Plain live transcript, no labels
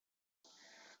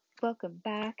Welcome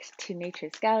back to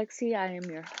Nature's Galaxy. I am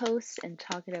your host and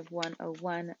talkative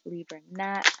 101 Libra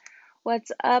Nat.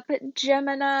 What's up,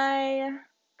 Gemini?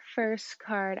 First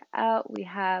card out, we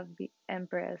have the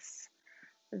Empress.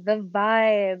 The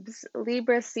vibes,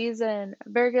 Libra season,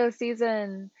 Virgo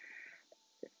season.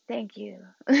 Thank you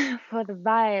for the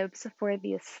vibes, for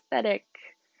the aesthetic,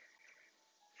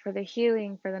 for the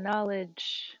healing, for the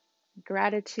knowledge.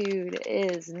 Gratitude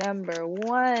is number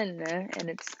one, and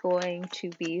it's going to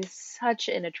be such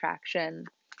an attraction.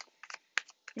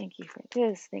 Thank you for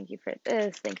this, thank you for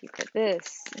this, thank you for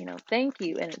this. Thank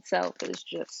you in itself is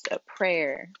just a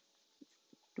prayer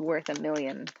worth a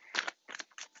million.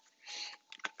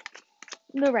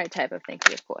 The right type of thank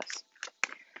you, of course.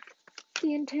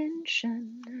 The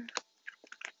intention.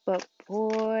 But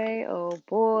boy, oh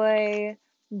boy,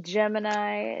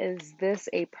 Gemini, is this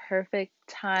a perfect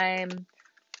time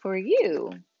for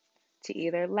you to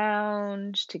either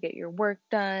lounge, to get your work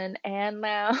done and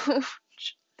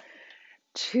lounge?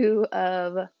 Two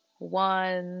of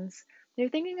Wands. You're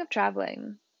thinking of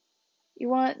traveling. You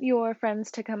want your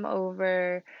friends to come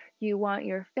over. You want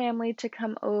your family to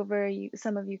come over.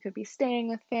 Some of you could be staying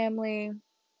with family.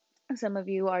 Some of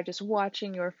you are just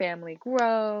watching your family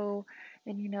grow.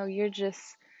 And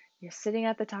you're sitting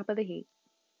at the top of the heap.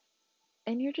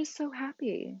 And you're just so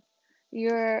happy.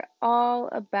 You're all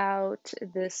about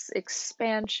this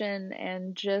expansion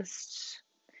and just,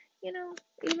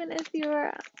 even if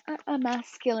you're a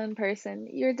masculine person,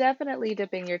 you're definitely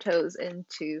dipping your toes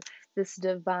into this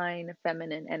divine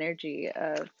feminine energy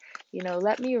of,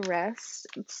 let me rest.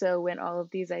 So when all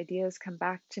of these ideas come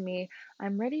back to me,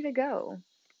 I'm ready to go.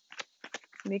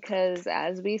 Because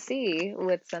as we see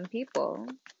with some people,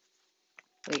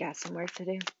 we got some work to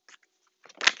do.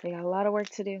 We got a lot of work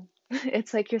to do.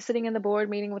 It's like you're sitting in the board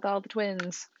meeting with all the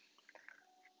twins.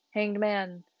 Hanged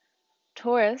man.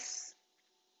 Taurus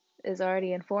is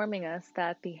already informing us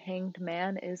that the hanged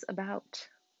man is about.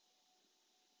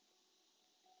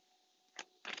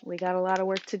 We got a lot of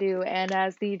work to do, and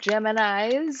as the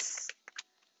Geminis,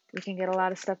 we can get a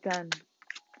lot of stuff done.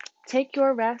 Take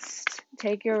your rest.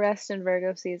 Take your rest in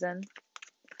Virgo season.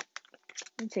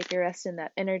 And take your rest in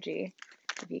that energy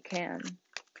if you can.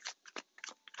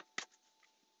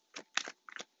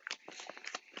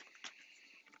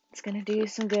 It's going to do you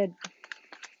some good.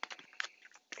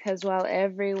 Because while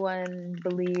everyone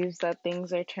believes that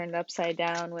things are turned upside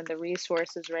down when the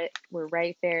resources were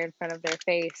right there in front of their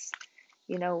face,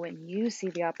 when you see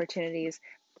the opportunities,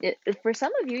 for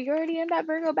some of you, you're already in that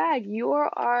Virgo bag.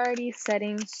 You're already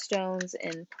setting stones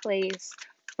in place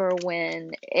for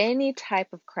when any type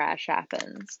of crash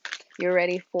happens. You're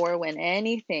ready for when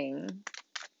anything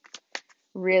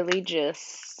really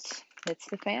just hits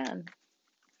the fan.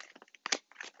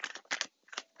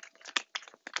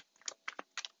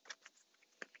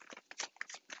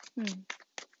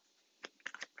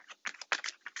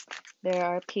 There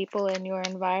are people in your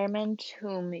environment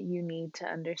whom you need to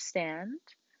understand.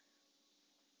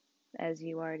 As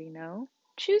you already know,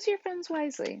 choose your friends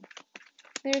wisely.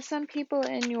 There are some people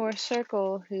in your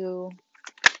circle who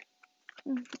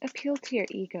appeal to your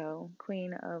ego,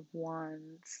 Queen of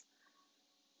Wands.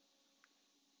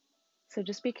 So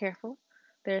just be careful.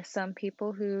 There are some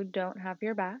people who don't have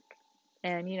your back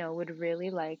and, would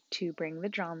really like to bring the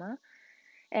drama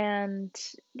and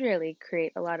really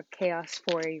create a lot of chaos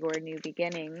for your new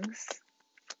beginnings.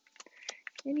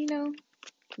 And,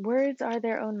 words are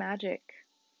their own magic.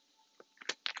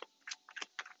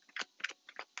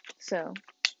 So,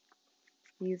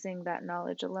 using that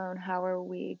knowledge alone, how are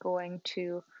we going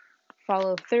to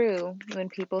follow through when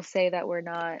people say that we're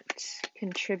not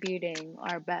contributing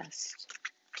our best?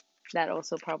 That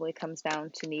also probably comes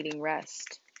down to needing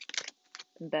rest.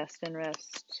 Best and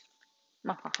rest.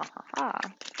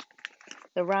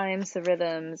 The rhymes, the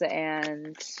rhythms,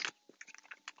 and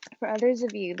for others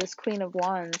of you, this Queen of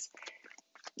Wands,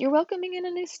 you're welcoming in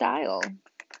a new style.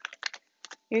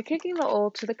 You're kicking the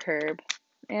old to the curb,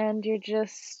 and you're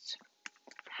just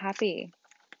happy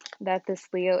that this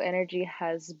Leo energy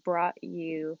has brought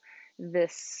you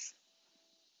this,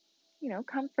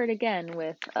 comfort again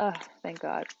with, thank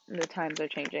God, the times are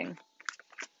changing.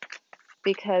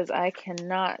 Because I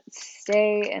cannot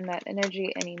stay in that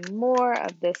energy anymore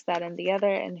of this, that, and the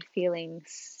other and feeling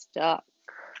stuck.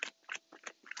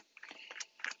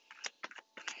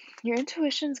 Your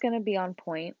intuition's going to be on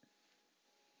point.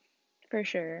 For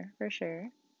sure, for sure.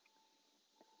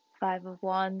 5 of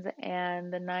Wands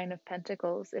and the 9 of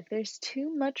Pentacles. If there's too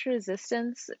much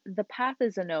resistance, the path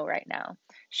is a no right now.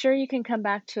 Sure, you can come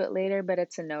back to it later, but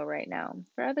it's a no right now.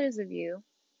 For others of you,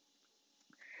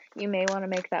 you may want to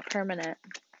make that permanent.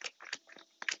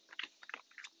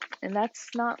 And that's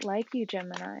not like you,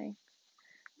 Gemini.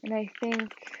 And I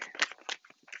think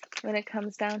when it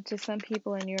comes down to some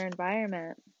people in your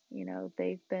environment,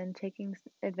 they've been taking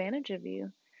advantage of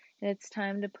you. And it's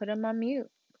time to put them on mute.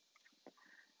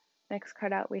 Next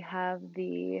card out, we have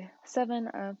the Seven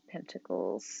of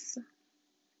Pentacles.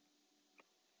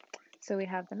 So we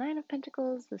have the Nine of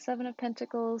Pentacles, the Seven of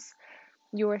Pentacles.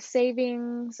 Your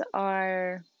savings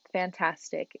are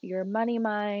fantastic. Your money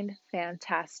mind,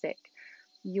 fantastic.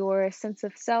 Your sense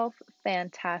of self,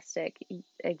 fantastic.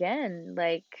 Again,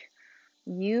 like,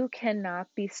 you cannot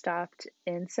be stopped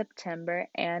in September,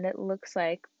 and it looks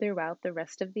like throughout the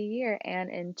rest of the year and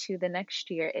into the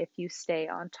next year if you stay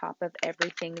on top of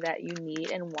everything that you need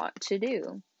and want to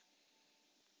do.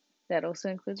 That also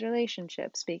includes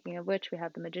relationships. Speaking of which, we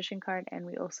have the Magician card, and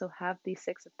we also have the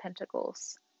Six of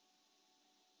Pentacles.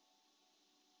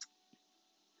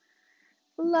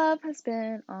 Love has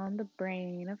been on the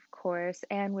brain, of course,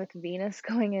 and with Venus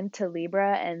going into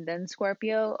Libra and then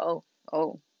Scorpio,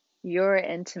 your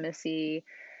intimacy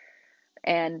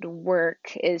and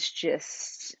work is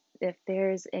just, if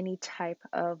there's any type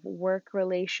of work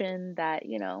relation that,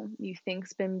 you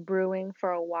think's been brewing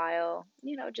for a while,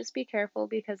 just be careful,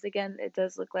 because again, it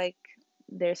does look like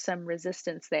there's some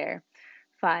resistance there.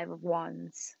 Five of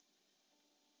Wands.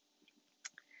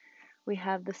 We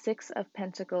have the Six of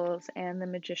Pentacles and the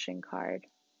Magician card.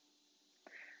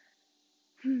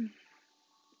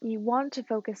 You want to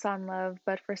focus on love,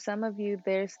 but for some of you,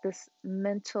 there's this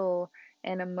mental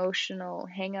and emotional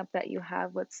hang up that you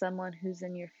have with someone who's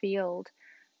in your field,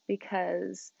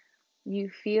 because you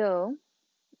feel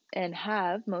and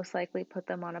have most likely put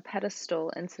them on a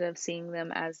pedestal instead of seeing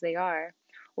them as they are,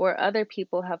 or other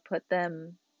people have put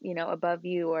them, above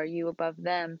you, or you above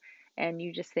them, and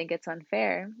you just think it's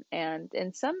unfair. And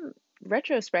in some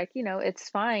retrospect, it's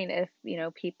fine if,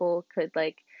 people could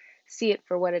like see it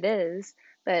for what it is,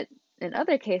 but in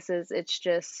other cases, it's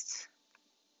just,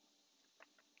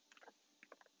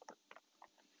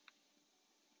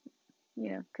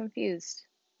 confused,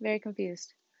 very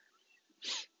confused.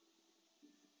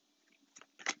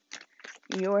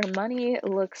 Your money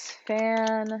looks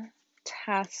fantastic.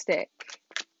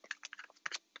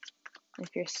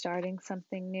 If you're starting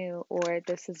something new, or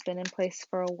this has been in place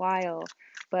for a while,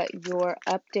 but you're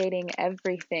updating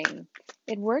everything,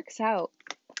 it works out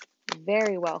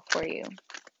very well for you.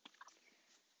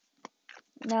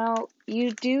 Now,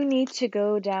 you do need to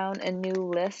go down a new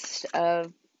list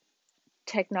of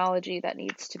technology that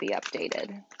needs to be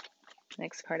updated.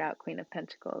 Next card out, Queen of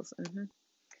Pentacles.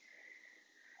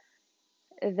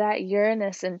 That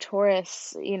Uranus and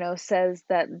Taurus, says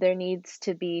that there needs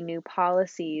to be new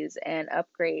policies and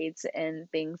upgrades and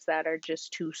things that are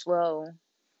just too slow.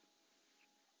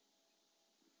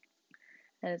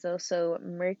 And it's also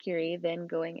Mercury then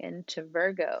going into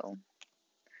Virgo,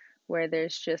 where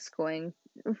there's just going,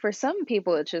 for some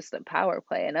people, it's just a power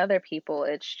play, and other people,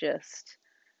 it's just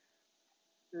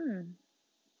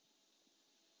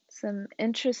some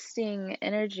interesting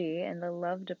energy in the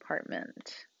love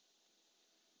department.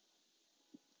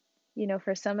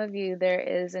 For some of you, there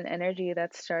is an energy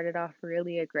that started off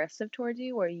really aggressive towards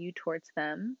you, or you towards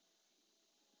them.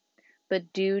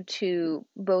 But due to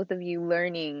both of you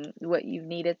learning what you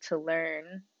needed to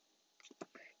learn,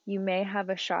 you may have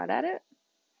a shot at it.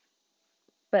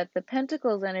 But the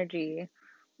Pentacles energy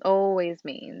always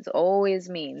means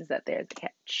that there's a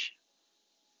catch.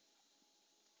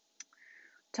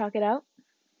 Talk it out,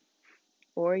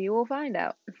 or you will find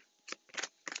out.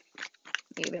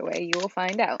 Either way, you will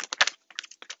find out.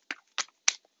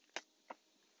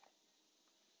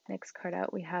 Next card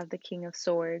out, we have the King of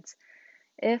Swords.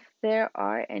 If there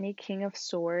are any King of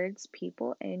Swords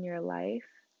people in your life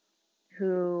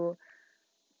who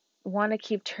want to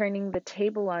keep turning the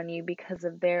table on you because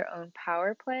of their own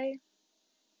power play,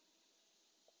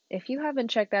 if you haven't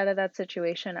checked out of that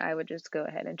situation, I would just go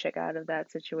ahead and check out of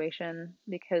that situation,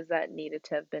 because that needed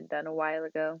to have been done a while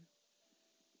ago.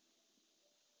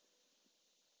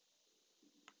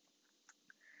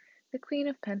 The Queen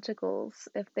of Pentacles,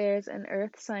 if there's an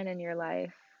earth sign in your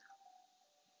life,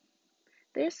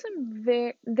 there's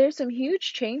some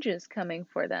huge changes coming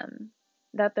for them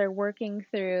that they're working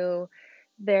through.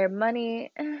 Their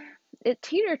money, it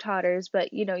teeter-totters,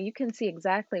 but you can see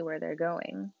exactly where they're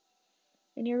going.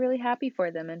 And you're really happy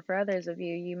for them. And for others of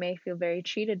you, you may feel very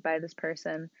cheated by this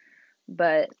person,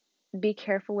 but be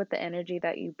careful with the energy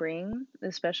that you bring,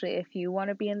 especially if you want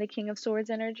to be in the King of Swords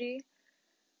energy,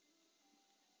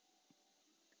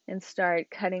 and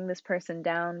start cutting this person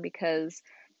down, because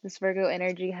this Virgo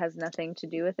energy has nothing to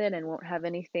do with it and won't have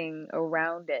anything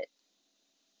around it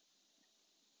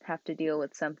have to deal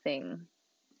with something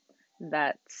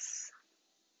that's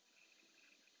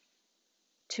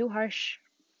too harsh.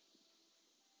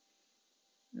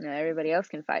 Everybody else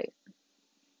can fight,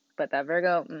 but that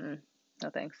Virgo, no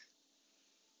thanks.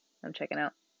 I'm checking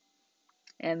out.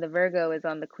 And the Virgo is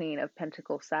on the Queen of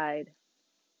Pentacles side.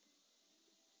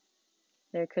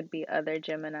 There could be other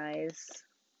Geminis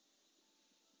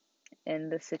in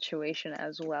the situation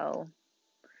as well.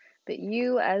 But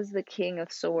you, as the King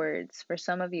of Swords, for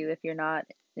some of you, if you're not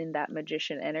in that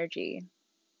magician energy,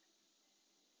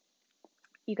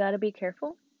 you got to be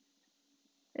careful,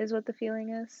 is what the feeling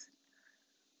is.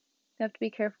 You have to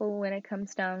be careful when it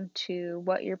comes down to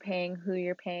what you're paying, who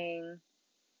you're paying.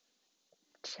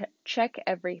 Check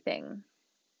everything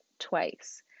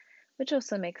twice, which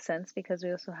also makes sense because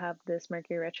we also have this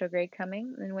Mercury retrograde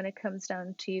coming. And when it comes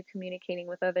down to you communicating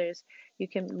with others, you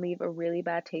can leave a really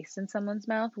bad taste in someone's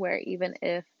mouth, where even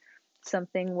if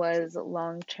something was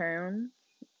long term,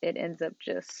 it ends up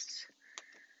just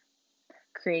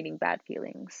creating bad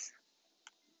feelings.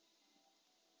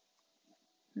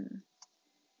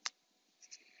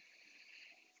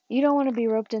 You don't want to be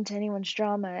roped into anyone's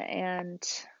drama, and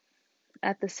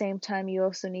at the same time, you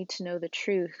also need to know the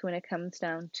truth when it comes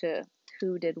down to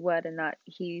who did what and not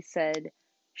he said,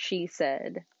 she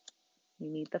said. You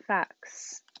need the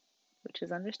facts, which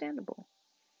is understandable.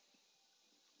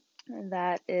 And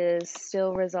that is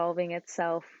still resolving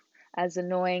itself, as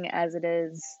annoying as it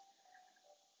is.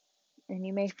 And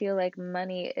you may feel like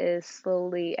money is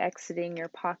slowly exiting your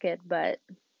pocket, but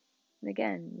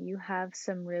again, you have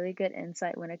some really good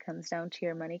insight when it comes down to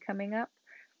your money coming up,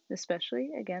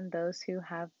 especially, again, those who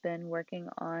have been working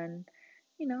on,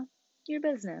 your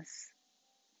business,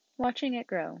 watching it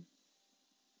grow.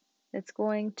 It's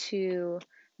going to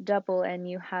double, and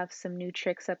you have some new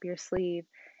tricks up your sleeve.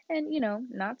 And,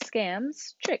 not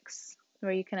scams, tricks,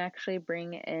 where you can actually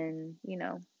bring in,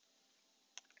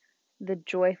 the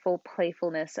joyful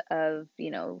playfulness of,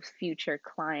 future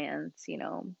clients,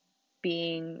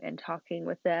 being and talking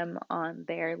with them on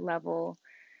their level.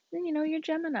 And, you're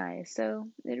Gemini, so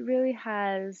it really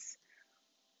has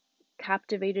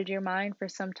captivated your mind for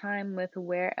some time with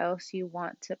where else you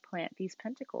want to plant these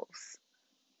pentacles,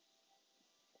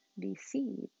 these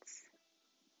seeds.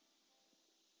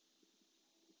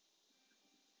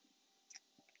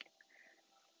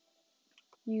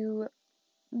 You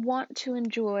want to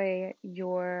enjoy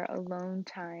your alone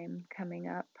time coming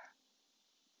up.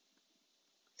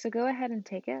 So go ahead and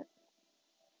take it.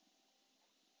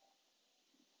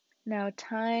 Now,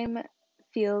 time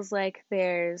feels like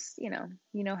there's, you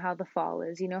know how the fall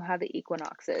is, you know how the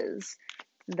equinox is,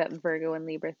 that Virgo and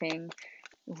Libra thing.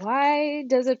 Why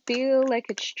does it feel like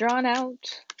it's drawn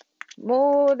out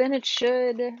more than it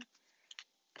should?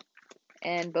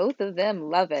 And both of them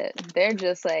love it. They're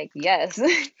just like, yes,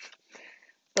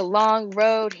 the long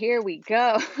road, here we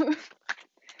go.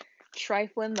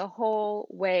 Trifling the whole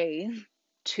way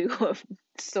to a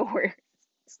sword.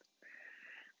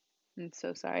 I'm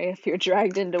so sorry if you're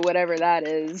dragged into whatever that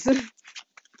is.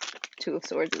 Two of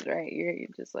Swords is right. You're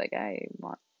just like, I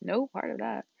want no part of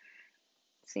that.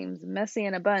 Seems messy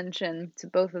in a bunch, and to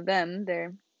both of them,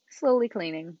 they're slowly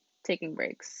cleaning, taking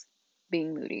breaks,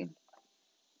 being moody.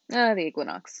 The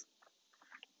equinox.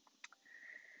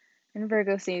 And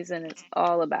Virgo season is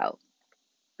all about,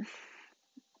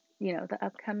 the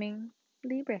upcoming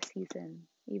Libra season,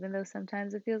 even though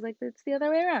sometimes it feels like it's the other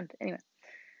way around. Anyway.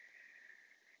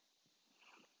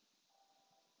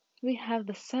 We have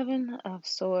the Seven of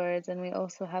Swords, and we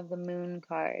also have the Moon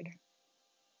card.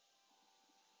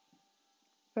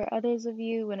 For others of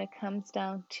you, when it comes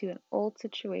down to an old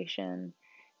situation,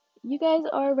 you guys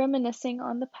are reminiscing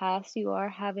on the past. You are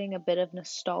having a bit of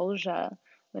nostalgia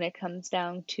when it comes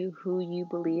down to who you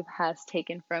believe has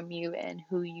taken from you and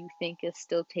who you think is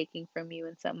still taking from you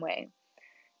in some way.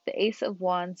 The Ace of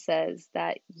Wands says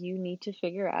that you need to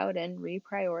figure out and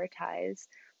reprioritize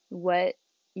what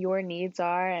your needs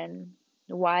are and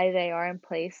why they are in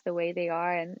place the way they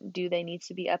are, and do they need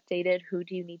to be updated? Who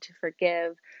do you need to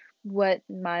forgive? What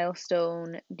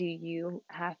milestone do you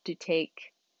have to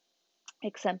take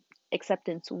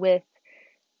acceptance with?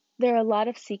 There are a lot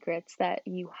of secrets that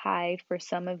you hide for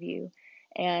some of you,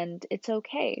 and it's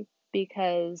okay,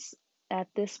 because at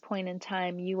this point in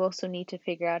time, you also need to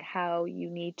figure out how you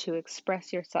need to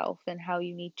express yourself and how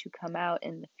you need to come out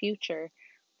in the future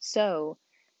so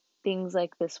things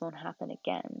like this won't happen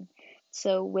again.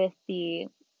 So with the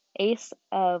Ace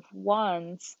of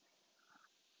Wands,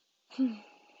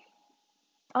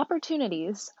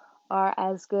 opportunities are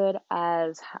as good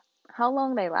as how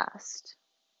long they last.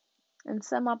 And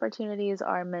some opportunities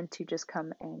are meant to just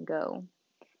come and go.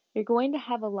 You're going to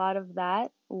have a lot of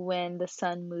that when the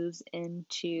sun moves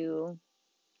into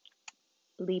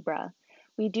Libra.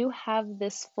 We do have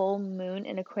this full moon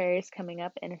in Aquarius coming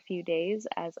up in a few days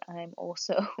as I'm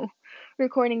also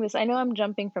recording this. I know I'm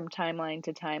jumping from timeline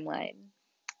to timeline.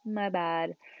 My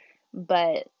bad.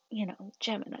 But,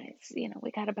 Geminis,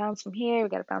 we got to bounce from here, we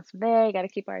got to bounce from there, you got to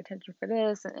keep our attention for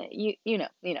this. And you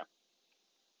know.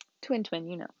 Twin.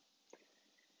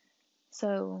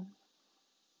 So,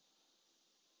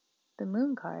 the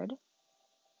moon card,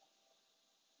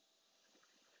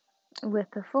 with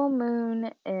the full moon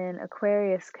in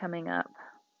Aquarius coming up,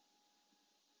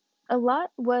 a lot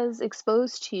was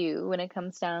exposed to you when it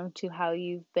comes down to how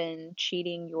you've been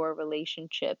cheating your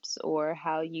relationships or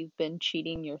how you've been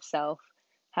cheating yourself,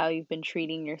 how you've been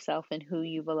treating yourself, and who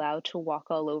you've allowed to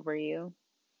walk all over you.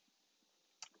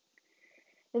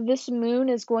 This moon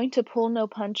is going to pull no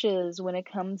punches when it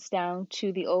comes down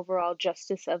to the overall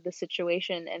justice of the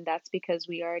situation, and that's because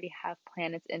we already have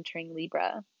planets entering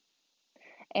Libra.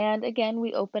 And again,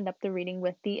 we opened up the reading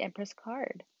with the Empress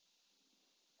card.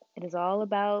 It is all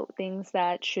about things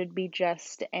that should be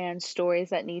just and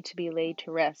stories that need to be laid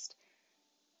to rest.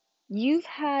 You've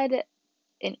had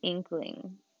an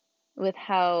inkling with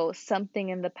how something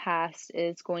in the past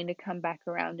is going to come back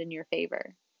around in your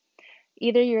favor.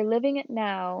 Either you're living it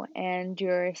now and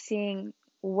you're seeing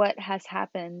what has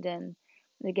happened, and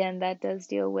again, that does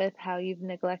deal with how you've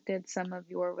neglected some of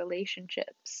your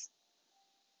relationships,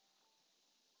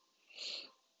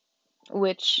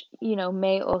 which,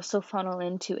 may also funnel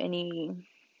into any,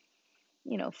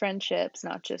 friendships,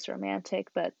 not just romantic.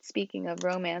 But speaking of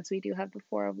romance, we do have the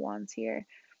Four of Wands here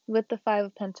with the Five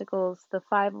of Pentacles, the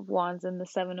Five of Wands, and the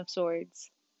Seven of Swords.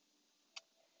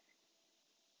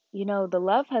 The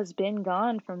love has been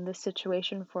gone from this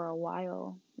situation for a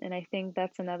while. And I think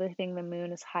that's another thing the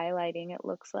moon is highlighting, it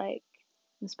looks like,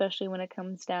 especially when it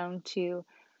comes down to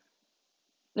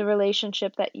the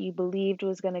relationship that you believed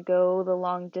was going to go the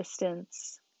long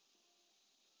distance,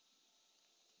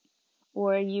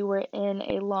 or you were in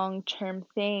a long-term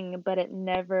thing, but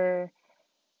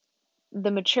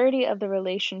the maturity of the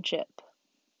relationship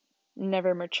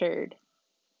never matured.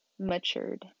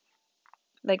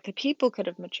 Like the people could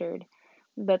have matured,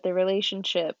 but the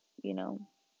relationship,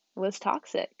 was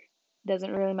toxic.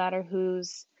 Doesn't really matter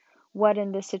who's what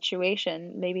in this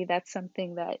situation. Maybe that's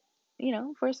something that,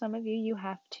 for some of you, you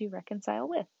have to reconcile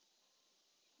with.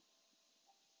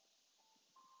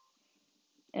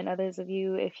 And others of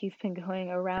you, if you've been going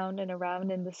around and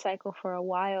around in the cycle for a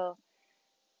while,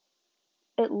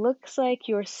 it looks like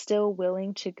you're still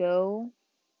willing to go,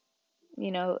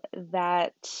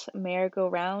 that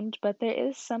merry-go-round, but there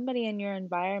is somebody in your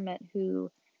environment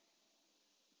who,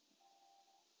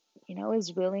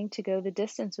 is willing to go the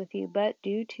distance with you. But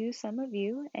due to some of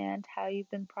you and how you've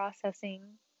been processing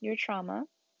your trauma,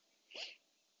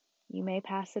 you may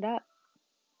pass it up.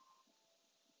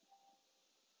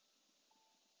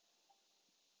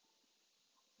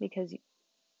 Because,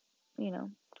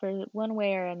 for one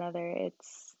way or another,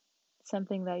 it's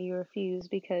something that you refuse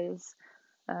because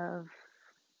of,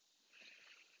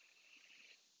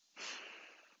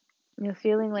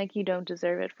 feeling like you don't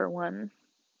deserve it, for one.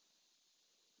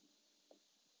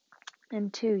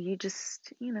 And two, you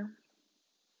just,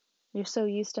 you're so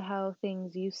used to how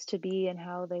things used to be and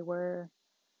how they were.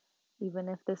 Even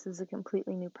if this is a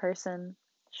completely new person,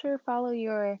 sure, follow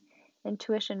your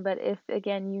intuition. But if,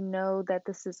 again, you know that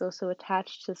this is also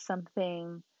attached to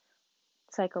something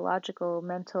psychological,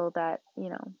 mental, that,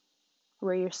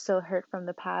 where you're still hurt from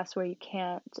the past, where you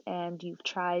can't, and you've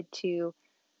tried to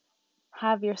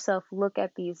have yourself look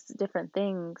at these different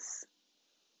things,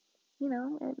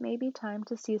 it may be time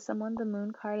to see someone. The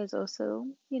moon card is also,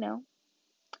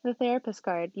 the therapist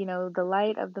card. The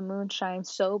light of the moon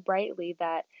shines so brightly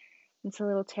that it's a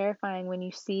little terrifying when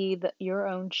you see your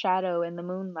own shadow in the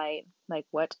moonlight. Like,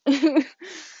 what?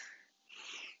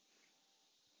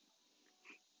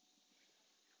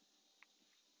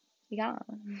 Yeah,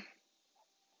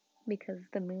 because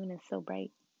the moon is so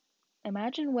bright.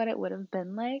 Imagine what it would have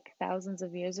been like thousands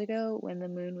of years ago when the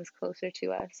moon was closer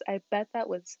to us. I bet that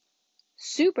was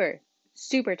super,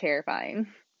 super terrifying.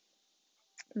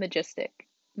 Majestic.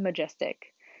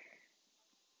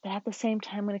 But at the same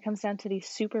time, when it comes down to these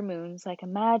super moons, like,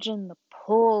 imagine the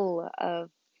pull of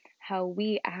how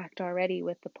we act already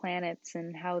with the planets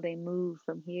and how they move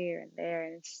from here and there.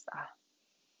 And it's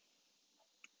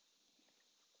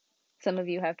some of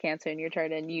you have Cancer in your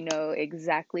chart and you know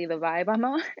exactly the vibe I'm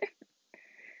on.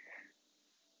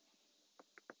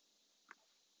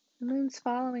 The moon's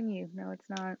following you. No, it's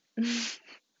not.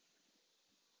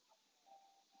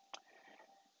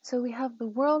 So we have the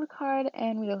World card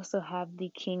and we also have the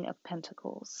King of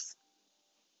Pentacles.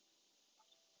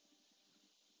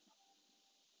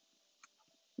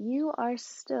 You are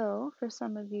still, for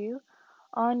some of you,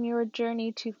 on your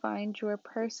journey to find your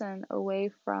person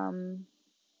away from,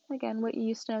 again, what you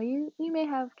used to know. You may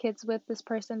have kids with this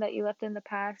person that you left in the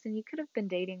past and you could have been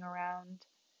dating around.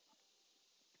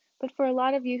 But for a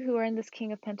lot of you who are in this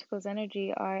King of Pentacles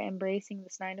energy are embracing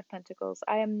this Nine of Pentacles.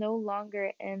 I am no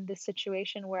longer in this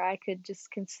situation where I could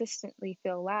just consistently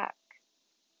feel lack,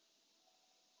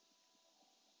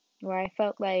 where I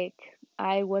felt like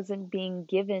I wasn't being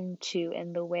given to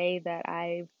in the way that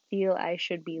I feel I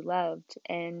should be loved.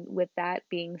 And with that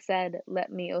being said,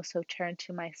 let me also turn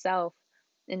to myself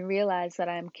and realize that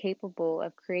I'm capable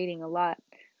of creating a lot.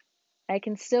 I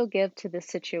can still give to this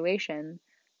situation,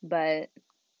 but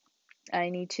I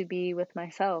need to be with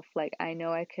myself. Like, I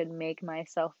know I could make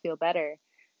myself feel better.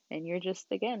 And you're just,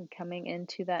 again, coming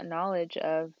into that knowledge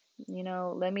of,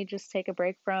 let me just take a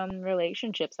break from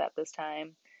relationships at this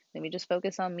time. Let me just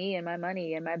focus on me and my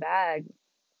money and my bag,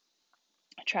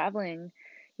 traveling,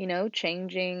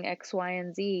 changing X, Y,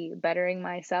 and Z, bettering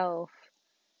myself.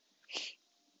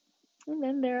 And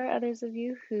then there are others of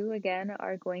you who, again,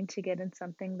 are going to get in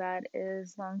something that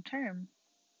is long term,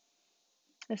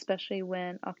 especially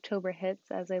when October hits,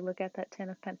 as I look at that Ten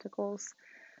of Pentacles.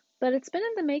 But it's been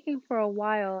in the making for a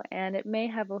while, and it may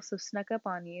have also snuck up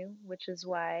on you, which is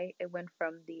why it went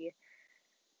from the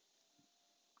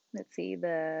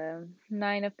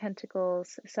Nine of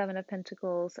Pentacles, Seven of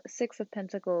Pentacles, Six of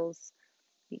Pentacles,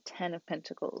 the Ten of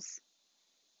Pentacles.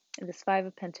 And this Five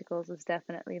of Pentacles is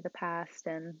definitely the past,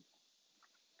 and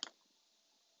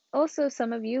also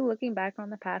some of you looking back on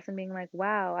the past and being like,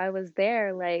 wow, I was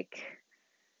there like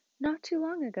not too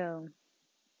long ago.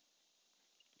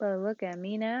 But look at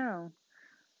me now.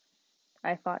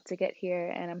 I fought to get here,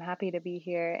 and I'm happy to be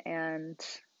here, and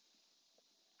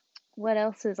what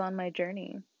else is on my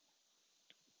journey?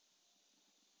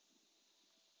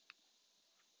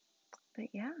 But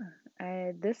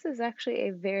yeah, this is actually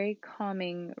a very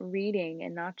calming reading,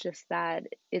 and not just that,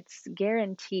 it's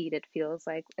guaranteed, it feels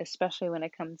like, especially when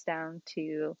it comes down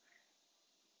to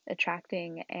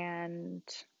attracting and,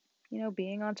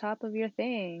 being on top of your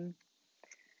thing.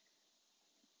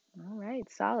 All right,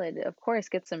 solid. Of course,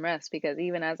 get some rest, because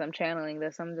even as I'm channeling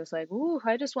this, I'm just like, ooh,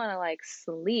 I just want to like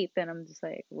sleep. And I'm just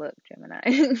like, look, Gemini,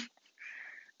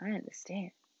 I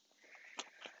understand.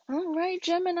 All right,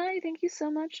 Gemini, thank you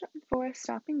so much for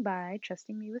stopping by,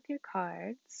 trusting me with your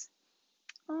cards,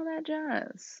 all that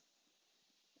jazz.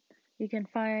 You can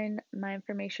find my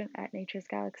information at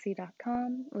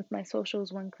naturesgalaxy.com with my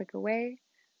socials one click away.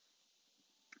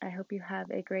 I hope you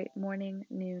have a great morning,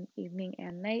 noon, evening,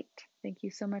 and night. Thank you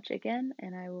so much again,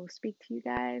 and I will speak to you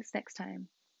guys next time.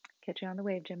 Catch you on the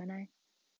wave, Gemini.